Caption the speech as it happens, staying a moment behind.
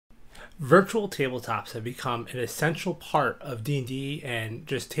Virtual tabletops have become an essential part of D&D and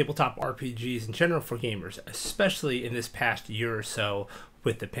just tabletop RPGs in general for gamers, especially in this past year or so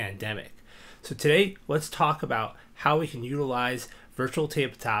with the pandemic. So today, let's talk about how we can utilize virtual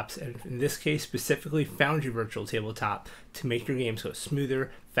tabletops, and in this case specifically Foundry Virtual Tabletop, to make your games go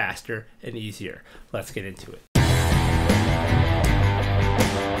smoother, faster, and easier. Let's get into it.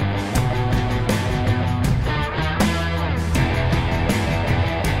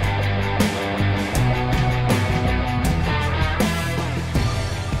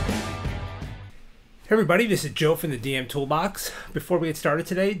 Hey everybody, this is Joe from the DM Toolbox. Before we get started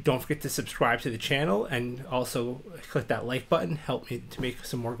today, don't forget to subscribe to the channel and also click that like button. Help me to make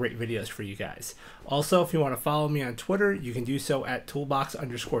some more great videos for you guys. Also, if you want to follow me on Twitter, you can do so at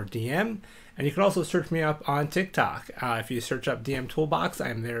toolbox_DM, and you can also search me up on TikTok. If you search up DM Toolbox, I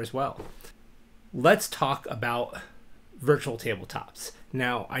am there as well. Let's talk about virtual tabletops.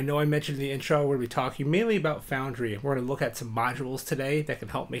 Now, I know I mentioned in the intro we're going to be talking mainly about Foundry. We're going to look at some modules today that can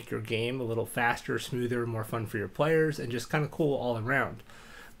help make your game a little faster, smoother, more fun for your players, and just kind of cool all around.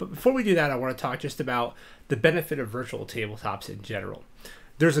 But before we do that, I want to talk just about the benefit of virtual tabletops in general.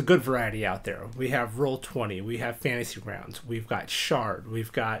 There's a good variety out there. We have Roll20, we have Fantasy Grounds, we've got Shard,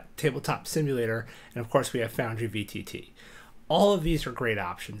 we've got Tabletop Simulator, and of course we have Foundry VTT. All of these are great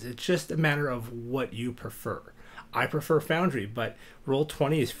options. It's just a matter of what you prefer. I prefer Foundry, but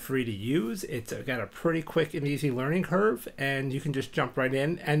Roll20 is free to use. It's got a pretty quick and easy learning curve, and you can just jump right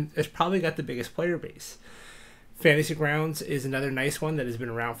in, and it's probably got the biggest player base. Fantasy Grounds is another nice one that has been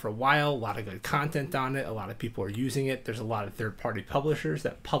around for a while. A lot of good content on it. A lot of people are using it. There's a lot of third-party publishers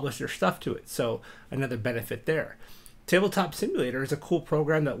that publish their stuff to it, so another benefit there. Tabletop Simulator is a cool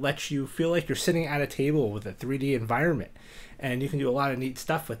program that lets you feel like you're sitting at a table with a 3D environment, and you can do a lot of neat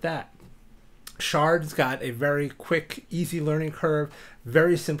stuff with that. Shard's got a very quick, easy learning curve,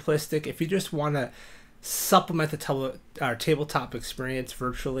 very simplistic. If you just want to supplement the tabletop experience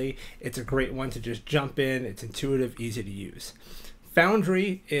virtually, it's a great one to just jump in. It's intuitive, easy to use.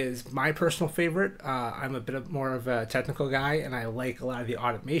 Foundry is my personal favorite. I'm a bit more of a technical guy, and I like a lot of the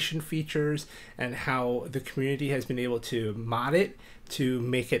automation features and how the community has been able to mod it to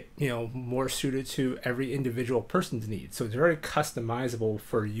make it, more suited to every individual person's needs. So it's very customizable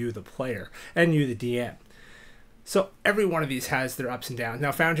for you, the player, and you, the DM. So every one of these has their ups and downs.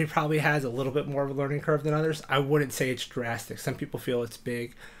 Now, Foundry probably has a little bit more of a learning curve than others. I wouldn't say it's drastic. Some people feel it's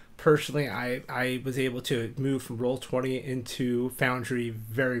big. Personally, I was able to move from Roll20 into Foundry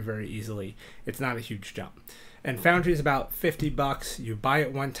very, very easily. It's not a huge jump. And Foundry is about $50. You buy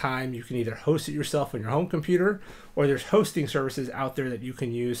it one time. You can either host it yourself on your home computer, or there's hosting services out there that you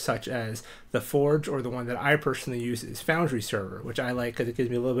can use, such as The Forge, or the one that I personally use is Foundry Server, which I like because it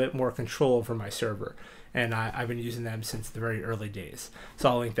gives me a little bit more control over my server. And I've been using them since the very early days. So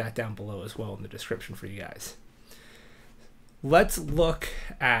I'll link that down below as well in the description for you guys. Let's look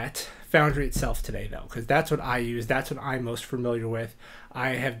at Foundry itself today, though, because that's what I use. That's what I'm most familiar with.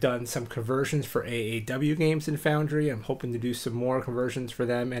 I have done some conversions for AAW games in Foundry. I'm hoping to do some more conversions for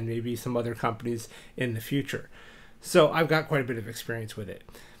them and maybe some other companies in the future. So I've got quite a bit of experience with it.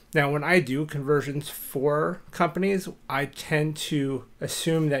 Now, when I do conversions for companies, I tend to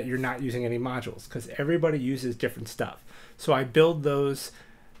assume that you're not using any modules because everybody uses different stuff. So I build those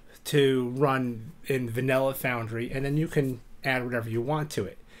to run in vanilla Foundry, and then you can add whatever you want to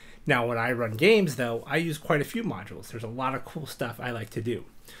it. Now, when I run games, though, I use quite a few modules. There's a lot of cool stuff I like to do.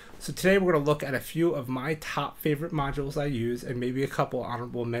 So today we're going to look at a few of my top favorite modules I use, and maybe a couple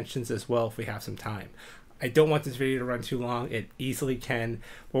honorable mentions as well if we have some time. I don't want this video to run too long. It easily can.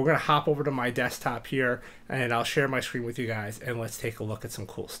 But we're going to hop over to my desktop here, and I'll share my screen with you guys, and let's take a look at some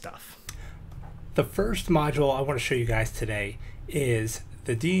cool stuff. The first module I want to show you guys today is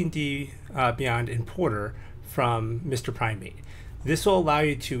the DnDBeyond Importer from Mr. Primate. This will allow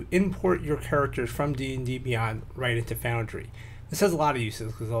you to import your characters from DnDBeyond right into Foundry. This has a lot of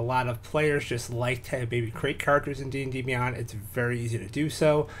uses because a lot of players just like to maybe create characters in DnDBeyond. It's very easy to do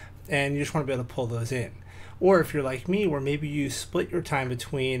so, and you just want to be able to pull those in. Or if you're like me, where maybe you split your time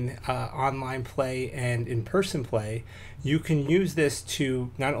between online play and in-person play, you can use this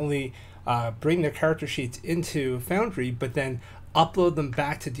to not only bring their character sheets into Foundry, but then upload them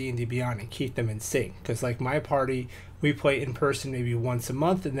back to DnDBeyond and keep them in sync. Because like my party, we play in person maybe once a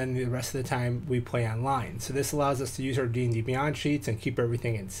month, and then the rest of the time we play online. So this allows us to use our DnDBeyond sheets and keep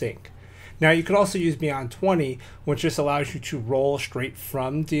everything in sync. Now you could also use Beyond 20, which just allows you to roll straight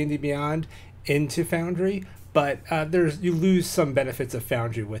from DnDBeyond into Foundry, but you lose some benefits of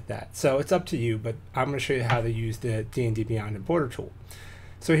Foundry with that. So it's up to you, but I'm going to show you how to use the DnDBeyond Importer tool.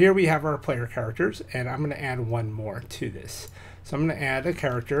 So here we have our player characters, and I'm going to add one more to this. So I'm going to add a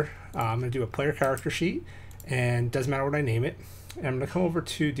character. I'm going to do a player character sheet, and doesn't matter what I name it. And I'm going to come over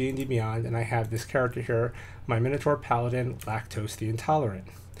to D&D Beyond, and I have this character here, my Minotaur Paladin, Lactose the Intolerant.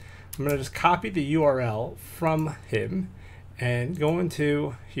 I'm going to just copy the URL from him and go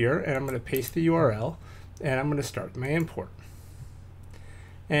into here, and I'm going to paste the URL, and I'm going to start my import.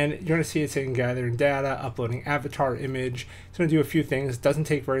 And you're going to see it's saying gathering data, uploading avatar image. It's going to do a few things. It doesn't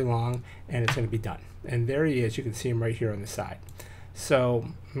take very long, and it's going to be done. And there he is. You can see him right here on the side. So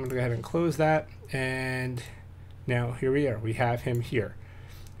I'm going to go ahead and close that. And now here we are. We have him here.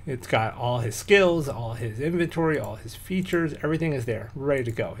 It's got all his skills, all his inventory, all his features. Everything is there, ready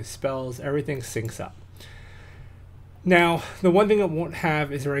to go. His spells, everything syncs up. Now, the one thing it won't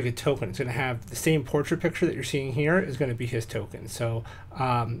have is a very good token. It's going to have the same portrait picture that you're seeing here is going to be his token. So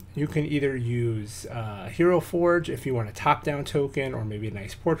you can either use Hero Forge if you want a top-down token, or maybe a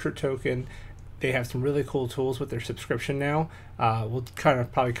nice portrait token. They have some really cool tools with their subscription now. We'll kind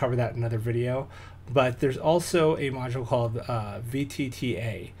of probably cover that in another video. But there's also a module called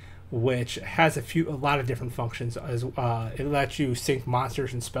VTTA, which has a lot of different functions. As it lets you sync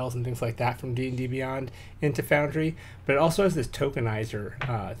monsters and spells and things like that from D&D Beyond into Foundry, but it also has this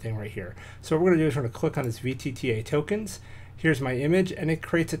tokenizer thing right here. So what we're going to do is we're going to click on this VTTA tokens. Here's my image, and it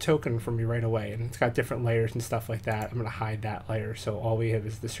creates a token for me right away, and it's got different layers and stuff like that. I'm going to hide that layer, so all we have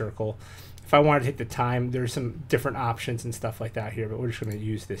is the circle. If I wanted to hit the time, there's some different options and stuff like that here, but we're just going to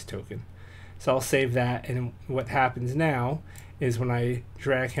use this token. So I'll save that, and what happens now is when I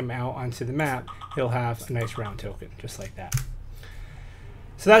drag him out onto the map, he'll have a nice round token, just like that.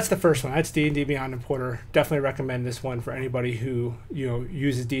 So that's the first one. That's D&D Beyond Importer. Definitely recommend this one for anybody who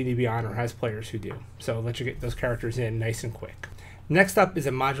uses D&D Beyond or has players who do. So let you get those characters in nice and quick. Next up is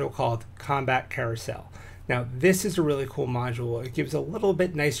a module called Combat Carousel. Now this is a really cool module. It gives a little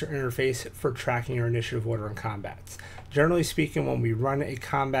bit nicer interface for tracking your initiative order in combats. Generally speaking, when we run a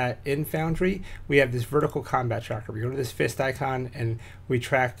combat in Foundry, we have this vertical combat tracker. We go to this fist icon and we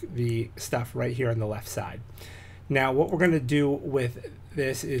track the stuff right here on the left side. Now what we're going to do with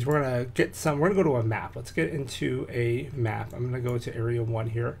this is we're going to go to a map. Let's get into a map. I'm going to go to area 1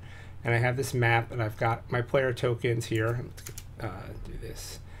 here, and I have this map, and I've got my player tokens here. Let's do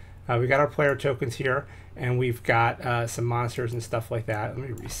this. We got our player tokens here, and we've got some monsters and stuff like that. Let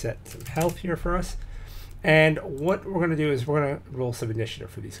me reset some health here for us. And what we're going to do is we're going to roll some initiative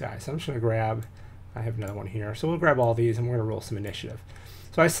for these guys. So I'm just going to grab, I have another one here. So we'll grab all these, and we're going to roll some initiative.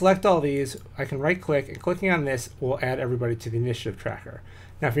 So I select all these, I can right click, and clicking on this will add everybody to the initiative tracker.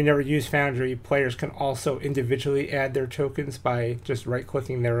 Now if you never use Foundry, players can also individually add their tokens by just right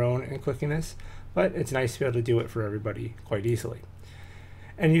clicking their own and clicking this, but it's nice to be able to do it for everybody quite easily.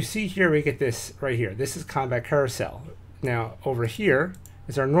 And you see here we get this right here. This is Combat Carousel. Now over here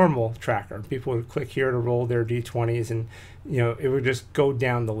is our normal tracker. People would click here to roll their d20s, and it would just go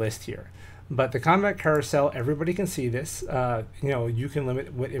down the list here. But the Combat Carousel, everybody can see this. You can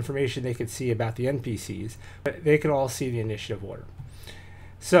limit what information they could see about the NPCs, but they can all see the initiative order.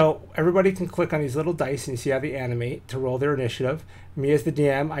 So everybody can click on these little dice, and you see how they animate to roll their initiative. Me as the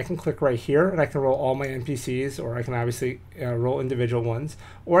DM, I can click right here, and I can roll all my NPCs, or I can obviously roll individual ones,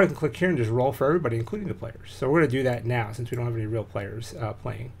 or I can click here and just roll for everybody, including the players. So we're going to do that now, since we don't have any real players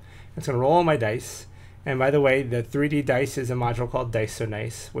playing. It's going to roll all my dice. And by the way, the 3D dice is a module called Dice So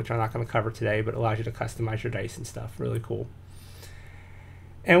Nice, which I'm not going to cover today, but allows you to customize your dice and stuff. Really cool.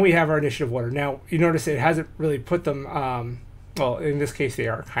 And we have our initiative order. Now, you notice it hasn't really put them, well, in this case, they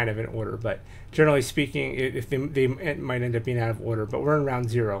are kind of in order, but generally speaking, if they might end up being out of order, but we're in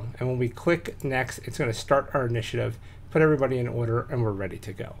round 0. And when we click next, it's going to start our initiative, put everybody in order, and we're ready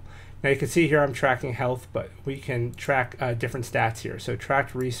to go. Now you can see here I'm tracking health, but we can track different stats here. So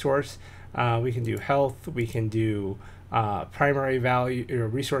tracked resource, we can do health, we can do primary value, or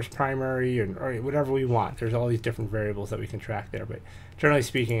resource primary, or whatever we want. There's all these different variables that we can track there, but generally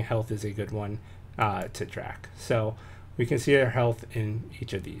speaking, health is a good one to track. So we can see our health in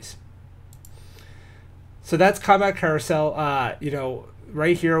each of these. So that's Combat Carousel.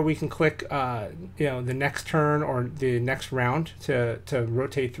 Right here we can click the next turn or the next round to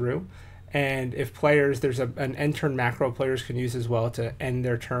rotate through. And if players, there's an end turn macro players can use as well to end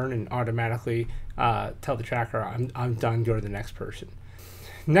their turn and automatically tell the tracker, I'm done, go to the next person.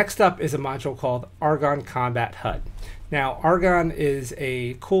 Next up is a module called Argon Combat HUD. Now Argon is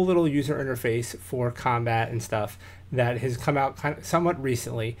a cool little user interface for combat and stuff that has come out somewhat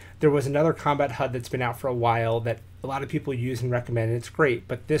recently. There was another combat HUD that's been out for a while that a lot of people use and recommend. It's great,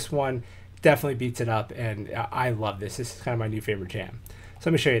 but this one definitely beats it up, and I love this. This is kind of my new favorite jam. So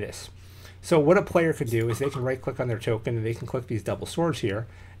let me show you this. So what a player could do is they can right click on their token and they can click these double swords here,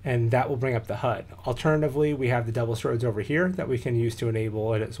 and that will bring up the HUD. Alternatively, we have the double swords over here that we can use to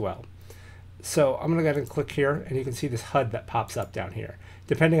enable it as well. So I'm going to go ahead and click here, and you can see this HUD that pops up down here.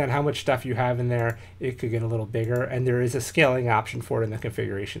 Depending on how much stuff you have in there, it could get a little bigger, and there is a scaling option for it in the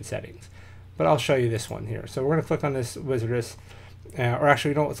configuration settings. But I'll show you this one here. So we're going to click on this wizardess, or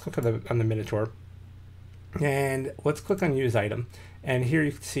actually, let's click on the Minotaur, and let's click on Use Item. And here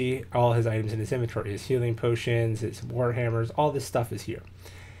you can see all his items in his inventory, his healing potions, his warhammers, all this stuff is here.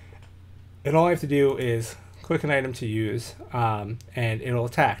 And all I have to do is click an item to use, and it'll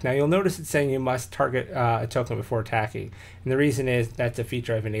attack. Now you'll notice it's saying you must target a token before attacking. And the reason is that's a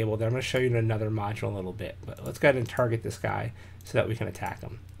feature I've enabled. I'm going to show you in another module in a little bit. But let's go ahead and target this guy so that we can attack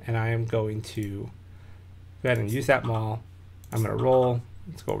him. And I am going to go ahead and use that maul. I'm going to roll.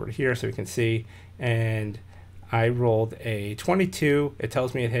 Let's go over to here so we can see. And I rolled a 22. It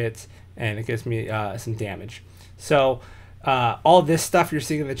tells me it hits, and it gives me some damage. So all this stuff you're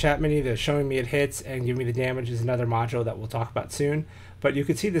seeing in the chat menu that's showing me it hits and giving me the damage is another module that we'll talk about soon. But you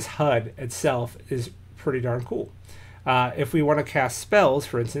can see this HUD itself is pretty darn cool. If we want to cast spells,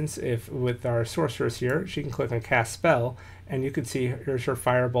 for instance, if with our sorceress here, she can click on cast spell, and you can see here's her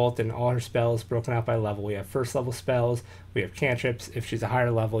firebolt and all her spells broken out by level. We have first level spells, we have cantrips. If she's a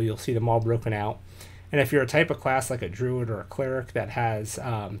higher level, you'll see them all broken out. And if you're a type of class like a druid or a cleric that has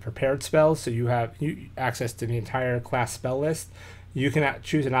prepared spells, so you have access to the entire class spell list, you can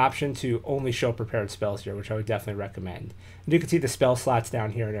choose an option to only show prepared spells here, which I would definitely recommend. And you can see the spell slots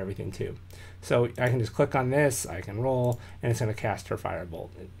down here and everything too. So I can just click on this, I can roll, and it's going to cast her firebolt.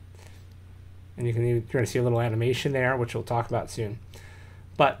 And you're going to see a little animation there, which we'll talk about soon.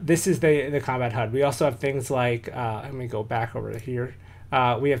 But this is the combat HUD. We also have things like, let me go back over to here.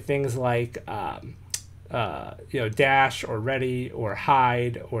 We have things like dash or ready or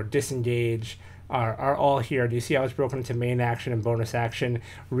hide or disengage are all here. Do you see how it's broken into main action and bonus action?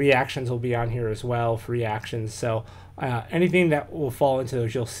 Reactions will be on here as well, free actions. So anything that will fall into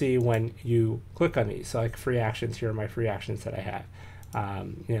those you'll see when you click on these. So like free actions, here are my free actions that I have.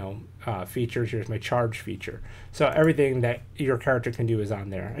 Features, here's my charge feature. So everything that your character can do is on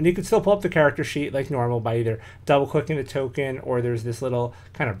there. And you can still pull up the character sheet like normal by either double clicking the token, or there's this little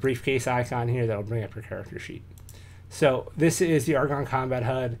kind of briefcase icon here that'll bring up your character sheet. So this is the Argon Combat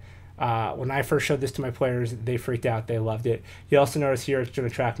HUD. When I first showed this to my players, they freaked out, they loved it. You also notice here it's going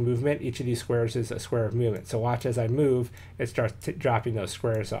to track movement. Each of these squares is a square of movement. So watch as I move, it starts dropping those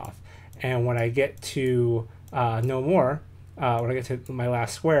squares off. And when I get to no more, when I get to my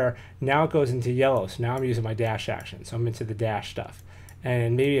last square, now it goes into yellow. So now I'm using my dash action. So I'm into the dash stuff.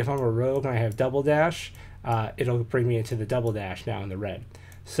 And maybe if I'm a rogue and I have double dash, it'll bring me into the double dash now in the red.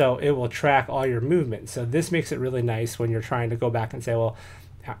 So it will track all your movement. So this makes it really nice when you're trying to go back and say, well,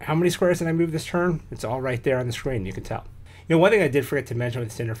 how many squares did I move this turn? It's all right there on the screen. You can tell. You know, one thing I did forget to mention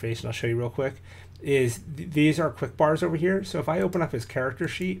with this interface, and I'll show you real quick, is these are quick bars over here. So if I open up his character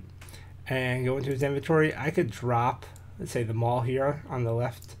sheet and go into his inventory, I could drop, let's say, the maul here on the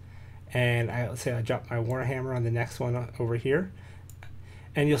left, and let's say I drop my warhammer on the next one over here,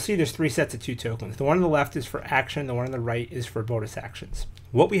 and you'll see there's 3 sets of 2 tokens. The one on the left is for action, the one on the right is for bonus actions.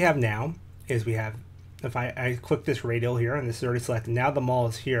 What we have now is we have, if I click this radial here, and this is already selected, now the maul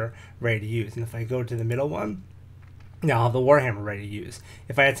is here ready to use. And if I go to the middle one, now I'll have the warhammer ready to use.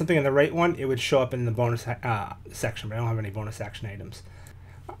 If I had something in the right one, it would show up in the bonus section, but I don't have any bonus action items.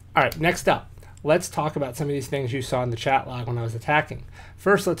 All right, next up, let's talk about some of these things you saw in the chat log when I was attacking.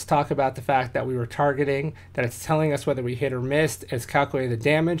 First, let's talk about the fact that we were targeting, that it's telling us whether we hit or missed, it's calculating the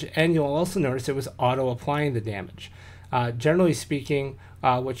damage, and you'll also notice it was auto-applying the damage. Generally speaking,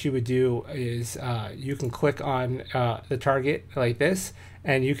 what you would do is you can click on the target like this,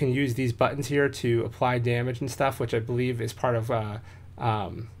 and you can use these buttons here to apply damage and stuff, which I believe is part of, I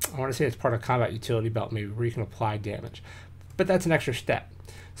want to say it's part of Combat Utility Belt maybe, where you can apply damage. But that's an extra step.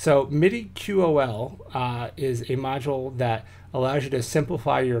 So MIDI QOL is a module that allows you to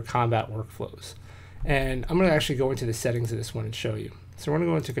simplify your combat workflows. And I'm going to actually go into the settings of this one and show you. So we're going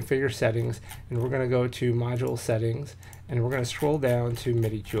to go into configure settings, and we're going to go to module settings, and we're going to scroll down to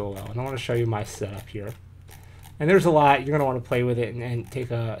MIDI QOL. And I want to show you my setup here. And there's a lot. You're going to want to play with it and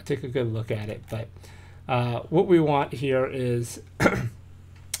take a good look at it. But what we want here is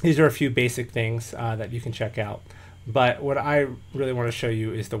these are a few basic things that you can check out. But what I really want to show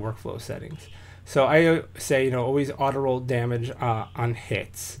you is the workflow settings. So I say, always auto roll damage on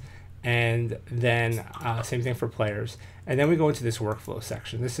hits, and then same thing for players. And then we go into this workflow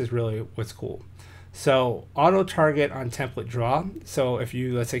section. This is really what's cool. So auto target on template draw. So if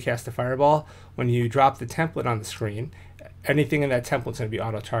you, let's say, cast a fireball, when you drop the template on the screen, anything in that template is going to be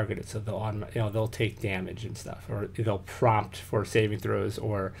auto targeted. So they'll take damage and stuff, or they'll prompt for saving throws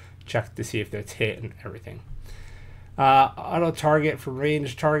or check to see if it's hit and everything. Auto target for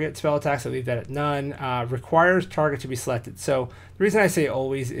range target spell attacks, I leave that at none. Requires target to be selected. So the reason I say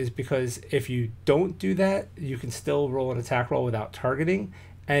always is because if you don't do that, you can still roll an attack roll without targeting,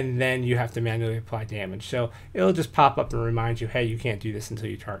 and then you have to manually apply damage. So it'll just pop up and remind you, hey, you can't do this until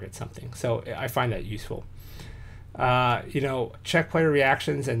you target something. So I find that useful. Check player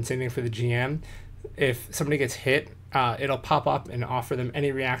reactions, and same thing for the GM. If somebody gets hit, it'll pop up and offer them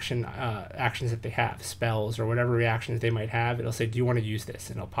any reaction actions that they have, spells or whatever reactions they might have. It'll say, do you want to use this?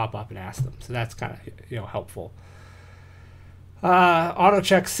 And it'll pop up and ask them. So that's kind of helpful. Auto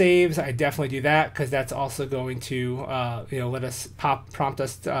check saves, I definitely do that because that's also going to let us prompt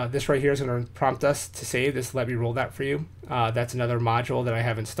us. This right here is going to prompt us to save this. Let me roll that for you. That's another module that I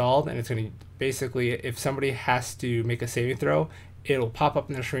have installed, and it's going to basically, if somebody has to make a saving throw, it'll pop up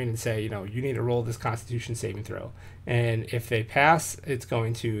in the screen and say, you need to roll this Constitution saving throw. And if they pass, it's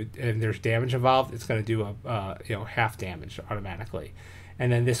going to, and there's damage involved, it's going to do a half damage automatically.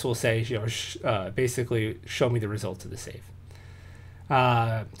 And then this will say, basically show me the results of the save.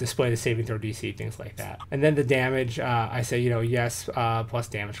 Display the saving throw DC, things like that. And then the damage, I say, yes, plus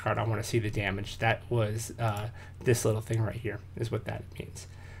damage card. I want to see the damage. That was this little thing right here is what that means.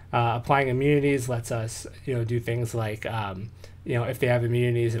 Applying immunities lets us, do things like, if they have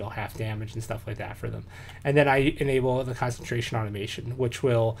immunities, it'll half damage and stuff like that for them. And then I enable the concentration automation, which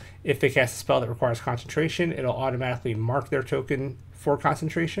will, if they cast a spell that requires concentration, it'll automatically mark their token for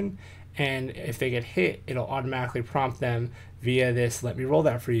concentration. And if they get hit, it'll automatically prompt them via this, let me roll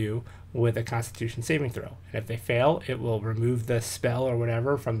that for you, with a Constitution saving throw. And if they fail, it will remove the spell or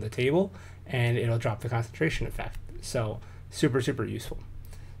whatever from the table, and it'll drop the concentration effect. So super, super useful.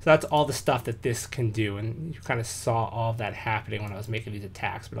 So that's all the stuff that this can do, and you kind of saw all of that happening when I was making these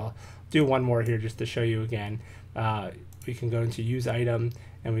attacks, but I'll do one more here just to show you again. We can go into use item,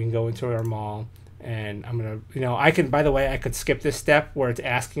 and we can go into our mall, and I'm going to, I can, by the way, I could skip this step where it's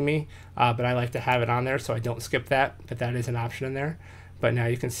asking me, but I like to have it on there so I don't skip that, but that is an option in there. But now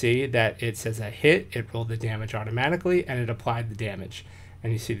you can see that it says a hit, it rolled the damage automatically, and it applied the damage,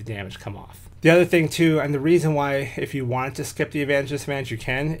 and you see the damage come off. The other thing too, and the reason why if you wanted to skip the advantage disadvantage you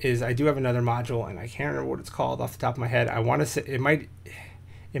can, is I do have another module, and I can't remember what it's called off the top of my head. I want to say it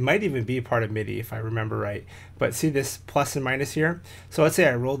might even be part of MIDI if I remember right. But see this plus and minus here? So let's say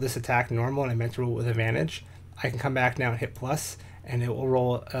I rolled this attack normal and I meant to roll it with advantage. I can come back now and hit plus, and it will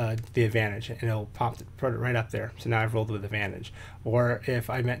roll the advantage, and it'll put it right up there. So now I've rolled with advantage. Or if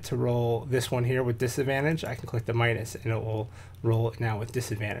I meant to roll this one here with disadvantage, I can click the minus, and it will roll it now with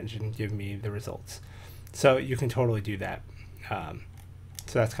disadvantage and give me the results. So you can totally do that.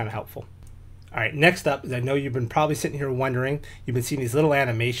 So that's kind of helpful. All right, next up is, I know you've been probably sitting here wondering, you've been seeing these little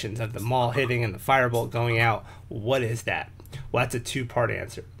animations of the maul hitting and the firebolt going out. What is that? Well, that's a two-part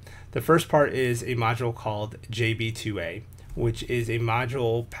answer. The first part is a module called JB2A, which is a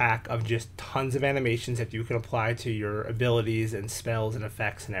module pack of just tons of animations that you can apply to your abilities and spells and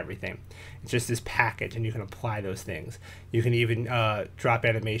effects and everything. It's just this package, and you can apply those things. You can even drop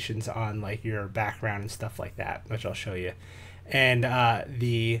animations on like your background and stuff like that, which I'll show you. And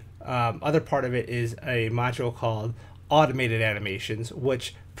the other part of it is a module called Automated Animations,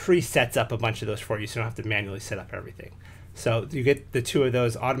 which presets up a bunch of those for you, so you don't have to manually set up everything. So you get the two of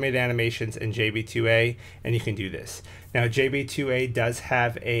those, Automated Animations and JB2A, and you can do this. Now JB2A does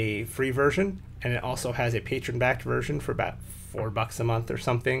have a free version, and it also has a patron-backed version for about $4 a month or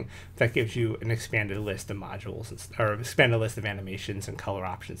something. That gives you an expanded list of modules, or expanded list of animations and color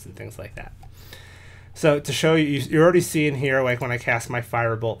options and things like that. So to show you, you're already seeing here, like when I cast my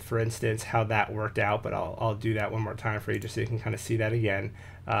firebolt, for instance, how that worked out, but I'll do that one more time for you just so you can kind of see that again.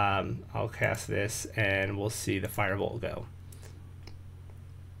 I'll cast this, and we'll see the firebolt go.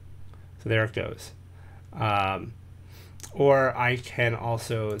 So there it goes. Or I can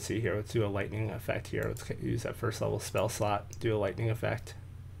also, let's see here, let's do a lightning effect here. Let's use that first level spell slot, do a lightning effect.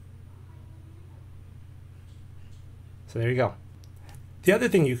 So there you go. The other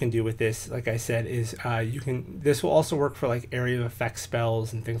thing you can do with this, like I said, is this will also work for like area of effect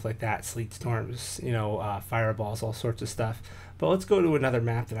spells and things like that, sleet storms, fireballs, all sorts of stuff. But let's go to another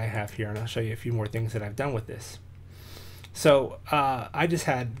map that I have here, and I'll show you a few more things that I've done with this. So I just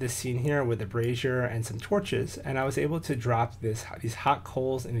had this scene here with a brazier and some torches, and I was able to drop these hot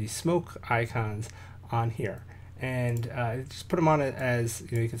coals and these smoke icons on here, and just put them on as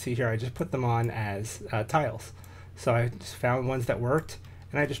you can see here. I just put them on as tiles. So I just found ones that worked,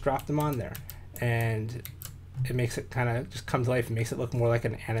 and I just dropped them on there. and it makes it kind of just come to life and makes it look more like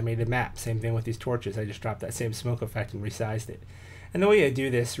an animated map. Same thing with these torches. I just dropped that same smoke effect and resized it. And the way I do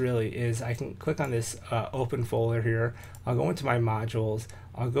this really is I can click on this open folder here. I'll go into my modules.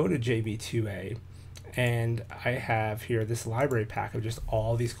 I'll go to JB2A, and I have here this library pack of just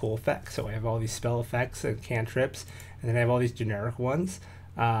all these cool effects. So I have all these spell effects and cantrips, and then I have all these generic ones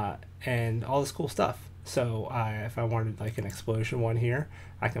and all this cool stuff. So if I wanted like an explosion one here,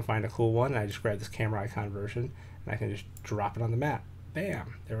 I can find a cool one, and I just grab this camera icon version, and I can just drop it on the map.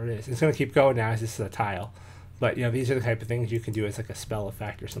 Bam, there it is. It's going to keep going now as this is a tile. But you know, these are the type of things you can do as like a spell let's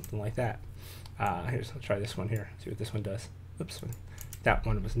try this one here. See what this one does. Oops, that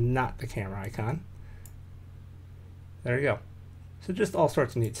one was not the camera icon. There you go. So just all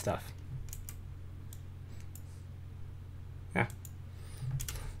sorts of neat stuff. Yeah.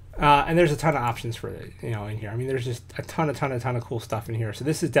 And there's a ton of options for it, you know, in here. I mean, there's just a ton of cool stuff in here. So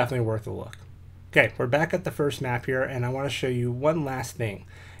this is definitely worth a look. Okay, we're back at the first map here, and I want to show you one last thing.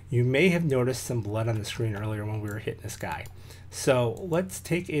 You may have noticed some blood on the screen earlier when we were hitting this guy. So let's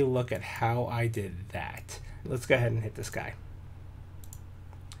take a look at how I did that. Let's go ahead and hit this guy.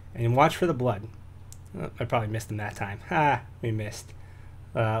 And watch for the blood. Oh, I probably missed him that time. Ha, we missed.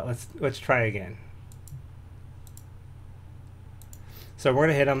 Let's try again. So we're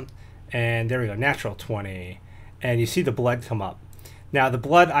gonna hit him, and there we go, natural 20. And you see the blood come up. Now the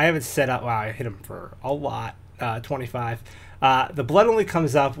blood, I have it set up, wow, I hit him for a lot, 25. The blood only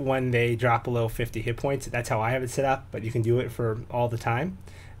comes up when they drop below 50 hit points. That's how I have it set up, but you can do it for all the time.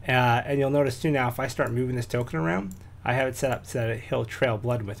 And you'll notice too now, if I start moving this token around, I have it set up so that he'll trail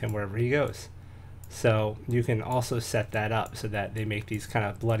blood with him wherever he goes. So you can also set that up so that they make these kind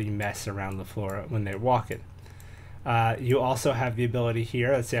of bloody mess around the floor when they're walking. You also have the ability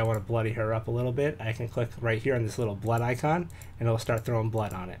here, let's say I want to bloody her up a little bit, I can click right here on this little blood icon, and it'll start throwing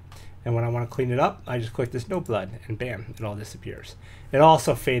blood on it. And when I want to clean it up, I just click this no blood, and bam, it all disappears. It'll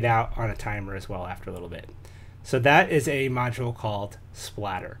also fade out on a timer as well after a little bit. So that is a module called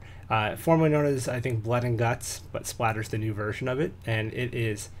Splatter. Formerly known as, I think, Blood and Guts, but Splatter's the new version of it, and it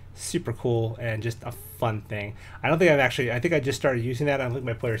is super cool and just a fun thing. I think I just started using that. I don't think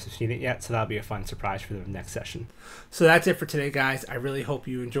my players have seen it yet, so that'll be a fun surprise for the next session. So that's it for today, guys. I really hope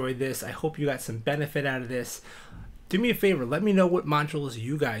you enjoyed this. I hope you got some benefit out of this. Do me a favor, let me know what modules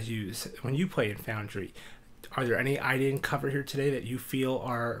you guys use when you play in Foundry. Are there any I didn't cover here today that you feel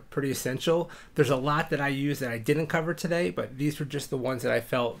are pretty essential? There's a lot that I use that I didn't cover today, but these were just the ones that I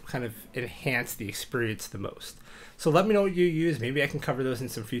felt kind of enhanced the experience the most. So let me know what you use. Maybe I can cover those in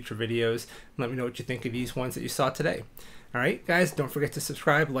some future videos. Let me know what you think of these ones that you saw today. All right, guys, don't forget to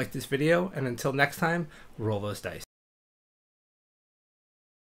subscribe, like this video, and until next time, roll those dice.